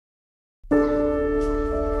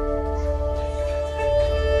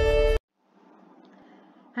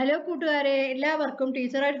Hello കൂട്ടുകാരെ, എല്ലാവർക്കും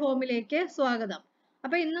teacher at ഹോമിലേക്ക് സ്വാഗതം.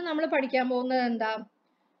 അപ്പോൾ ഇന്ന് നമ്മൾ പഠിക്കാൻ പോകുന്നത് എന്താ?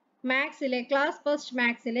 മാത്സിലെ class first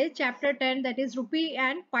മാത്സിലെ chapter 10 that is rupee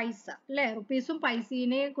and പൈസ അല്ലേ? റുപ്പീസും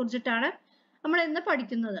പൈസീനെ കുറിച്ചിട്ടാണ് നമ്മൾ ഇന്ന്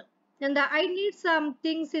പഠിക്കുന്നത്. എന്താ? I need some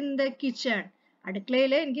things in the kitchen.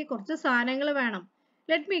 അടുക്കളയിൽ എനിക്ക് കുറച്ച് സാധനങ്ങൾ വേണം.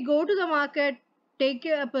 Let me go to the market,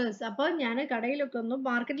 take A purse. അപ്പോൾ ഞാൻ കടയിലൊക്കെ ഒന്ന്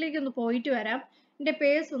മാർക്കറ്റിലേക്ക് ഒന്ന് പോയിട്ട് വരാം, എൻ്റെ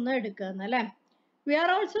പേഴ്സ് ഒന്ന് എടുക്കുക അല്ലേ? V are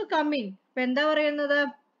also coming. അപ്പം എന്താ പറയുന്നത്?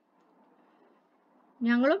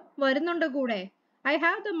 ഞങ്ങളും വരുന്നുണ്ട് കൂടെ. I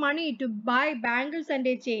have the money to by bangles and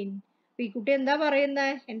A chain. ഈ കുട്ടി എന്താ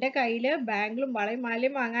പറയുന്നത്? എൻ്റെ കയ്യിൽ ബാംഗിളും വളയും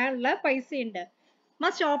മാലയും വാങ്ങാനുള്ള പൈസയുണ്ട്.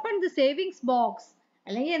 Must open the savings box.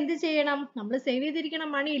 അല്ലെങ്കിൽ എന്ത് ചെയ്യണം? നമ്മൾ സേവ് ചെയ്തിരിക്കണ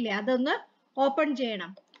മണി ഇല്ലേ, അതൊന്ന് ഓപ്പൺ ചെയ്യണം.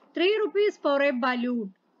 3 rupees four A balloon.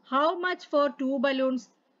 How much for 2 balloons?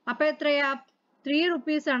 അപ്പൊ എത്രയാ? 3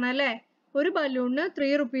 rupees ആണ് അല്ലേ? ഒരു ബലൂണിന്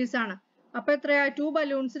 3 rupees ആണ്. അപ്പൊ എത്രയാ? 2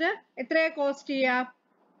 ബലൂൺസിന് എത്രയാ കോസ്റ്റ് ചെയ്യാ?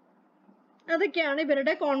 അതൊക്കെയാണ്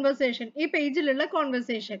ഇവരുടെ കോൺവെർസേഷൻ, ഈ പേജിലുള്ള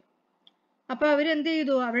കോൺവെർസേഷൻ. അപ്പൊ അവരെന്ത്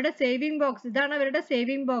ചെയ്തു? അവരുടെ സേവിങ് ബോക്സ്, ഇതാണ് അവരുടെ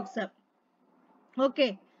സേവിങ് ബോക്സ്. ഓക്കെ,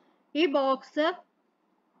 ഈ ബോക്സ്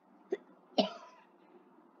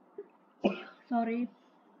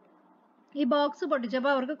ഈ ബോക്സ് പൊട്ടിച്ചപ്പോ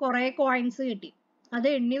അവർക്ക് കുറെ കോയിൻസ് കിട്ടി. അത്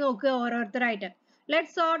എണ്ണി നോക്കുക ഓരോരുത്തരായിട്ട്.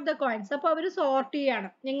 Let sort the coins. അപ്പൊ അവര് സോർട്ട്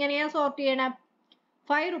ചെയ്യാണ്. എങ്ങനെയാ സോർട്ട് ചെയ്യണം?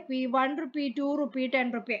 5 rupee, 1 rupee, 2 rupee, 10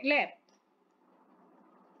 rupee അല്ലേ?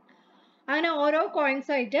 അങ്ങനെ ഓരോ കോയിൻസ്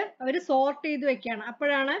ആയിട്ട് അവർ സോർട്ട് ചെയ്ത് വെക്കുകയാണ്.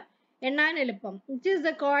 അപ്പോഴാണ് എണ്ണാൻ എളുപ്പം. It is the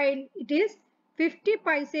coin, it is 50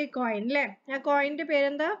 പൈസ കോയിൻ അല്ലേ? ആ കോയിന്റെ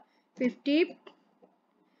പേരെന്താ?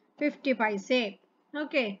 50 പൈസ.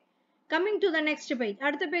 Okay, coming to the next page.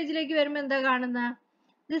 അടുത്ത പേജിലേക്ക് വരുമ്പോൾ എന്താ കാണുന്നത്?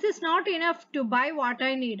 This is not enough to by what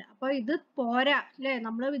I need. അപ്പൊ ഇത് പോരാ അല്ലേ?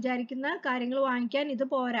 നമ്മൾ വിചാരിക്കുന്ന കാര്യങ്ങൾ വാങ്ങിക്കാൻ ഇത്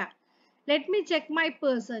പോരാ. Let me check my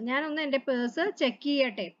purse. ഞാനൊന്ന് എൻ്റെ പേഴ്സ് ചെക്ക്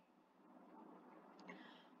ചെയ്യട്ടെ.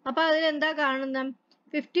 അപ്പൊ അതിൽ എന്താ കാണുന്നത്?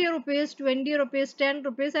 50 rupees, 20 rupees, 10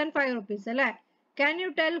 rupees and 5 rupees അല്ലേ? Can you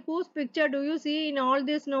tell whose picture do you see in all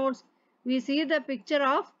these notes? We see the picture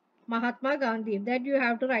of Mahatma Gandhi. That you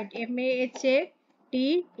have to write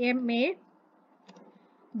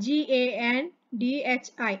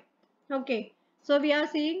MAHATMAGANDHI. Okay, so we are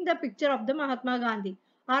seeing the picture of the Mahatma Gandhi.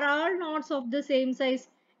 Are all notes of the same size?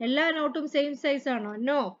 എല്ലാ നോട്ടും same size ആണോ?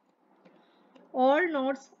 No. All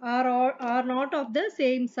notes are not of the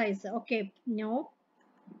same size. Okay,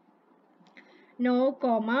 no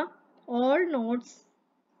comma. All notes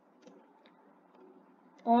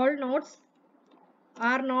are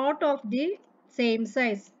not of the same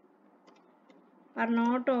size. Are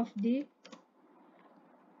not of the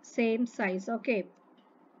same size. Okay,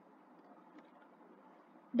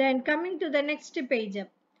 then coming to the next page,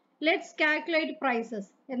 let's calculate prices.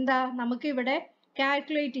 എന്താ? നമുക്ക് ഇവിടെ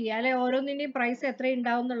calculate ചെയ്യുക അല്ലെ? ഓരോന്നിന്റെയും price എത്ര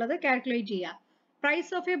ഉണ്ടാവും എന്നുള്ളത് calculate ചെയ്യുക.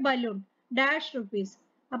 Price of A balloon dash rupees.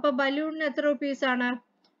 അപ്പൊ ബലൂണിന് എത്ര റുപ്പീസ് ആണ്?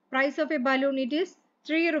 Price of A balloon it is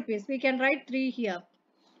 3 rupees. We can write 3 here.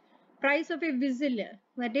 Price of a whistle,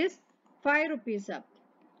 that is 5 rupees.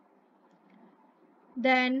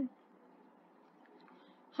 Then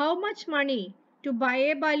how much money to buy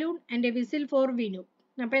a balloon and a whistle for Vinu?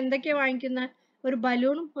 അപ്പൊ എന്തൊക്കെയാ വാങ്ങിക്കുന്ന? ഒരു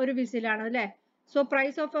ബലൂണും ഒരു വിസിലാണ് അല്ലെ? So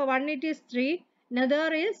price of one it is 3, another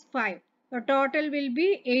is 5. The total will be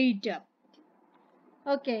 8.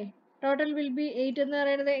 Okay, total will be 8 എന്ന്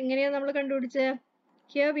പറയുന്നത് എങ്ങനെയാണ് നമ്മൾ കണ്ടുപിടിച്ചത്?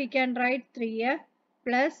 Here we can write 3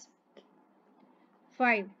 plus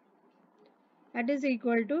 5, that is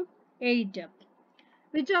equal to 8.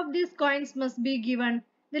 Which of these coins must be given?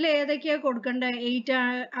 ഇതിൽ ഏതൊക്കെയാ കൊടുക്കേണ്ടത് 8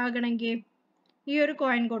 ആകണമെങ്കിൽ? ഈ ഒരു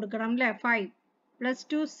കോയിൻ കൊടുക്കണം അല്ലേ? 5 plus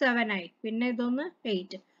 2 7 ആയി, പിന്നെ ഇതൊന്ന്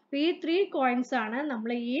 8. അപ്പൊ ഈ 3 കോയിൻസ് ആണ് നമ്മൾ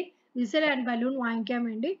ഈ വിസിൽ ആൻഡ് ബലൂൺ വാങ്ങിക്കാൻ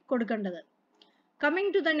വേണ്ടി കൊടുക്കേണ്ടത്.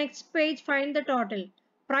 Coming to the next page, find the total.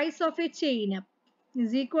 Price of A chain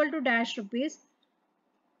is equal to dash rupees.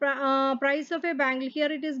 Price of a bangle,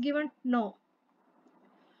 here it is given no.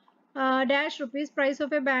 Dash rupees. Price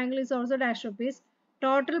of a bangle is also dash rupees.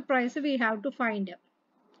 Total price we have to find.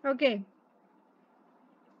 Okay,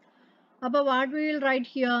 about what we will write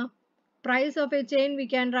here? Price of a chain we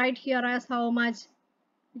can write here as how much?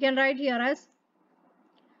 We can write here as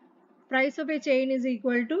price of a chain is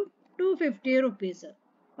equal to 250 rupees.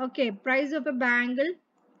 Okay, price of a bangle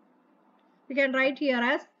we can write here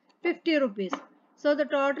as 50 rupees. So the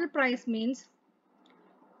total price means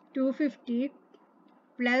 250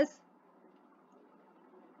 plus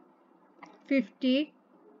 50,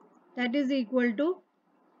 that is equal to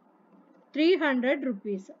 300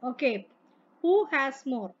 rupees. Okay, who has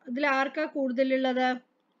more? ഇതിൽ ആർക്കാ കൂടുതലുള്ളത്?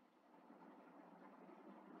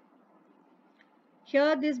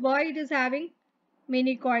 Here this boy it is having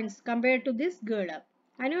many coins compared to this girl.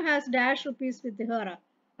 Anu has dash rupees with her.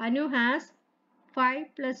 Anu has 5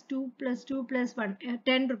 plus 2 plus 2 plus 1,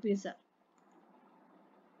 10 rupees.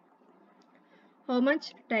 How much?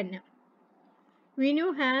 10. Vinu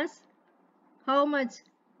has how much?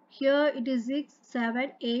 Here it is 6,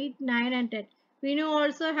 7, 8, 9 and 10. Vinu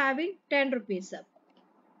also having 10 rupees.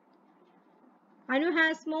 Anu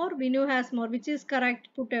has more, Vinu has more. Which is correct?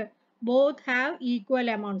 Put both have equal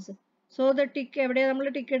amounts. So the tick every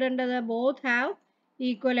tick under the both have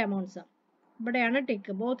equal amounts. But I tick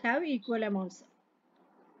both have equal amounts.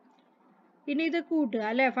 In either coot,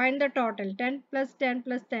 find the total 10 plus 10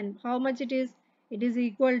 plus 10. How much it is? It is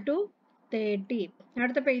equal to 30.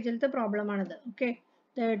 At the page the problem another. Okay,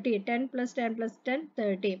 30. 10 plus 10 plus 10,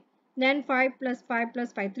 30. Then 5 plus 5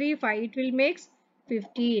 plus 5, 3, 5. It will make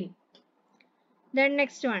 15. Then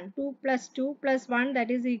next one, 2 plus 2 plus 1,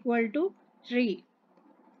 that is equal to 3.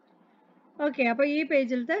 Okay, അപ്പോൾ ഈ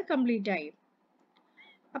പേജിലത്തെ complete ആയി.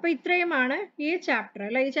 അപ്പോൾ ഇത്രയുമാണ് ഈ chapter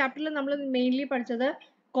അല്ലേ. ഈ ചാപ്റ്ററിൽ നമ്മൾ മെയിൻലി പഠിച്ചത്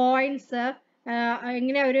കോയിൻസ്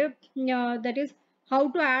എങ്ങനെ ഒരു that is how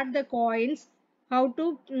to add the coins, how to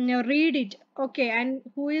read it, okay, and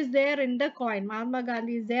who is there in the coin. Mahatma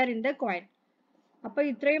Gandhi is there in the coin. അപ്പോൾ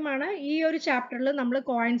ഇത്രയുമാണ് ഈ ഒരു ചാപ്റ്ററിൽ നമ്മൾ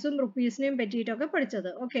കോയിൻസും റുപ്പീസിനെയും പറ്റിയിട്ടൊക്കെ പഠിച്ചത്.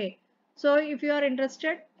 Okay, so if you are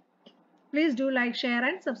interested, please do like, share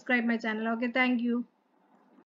and subscribe my channel. Okay, thank you.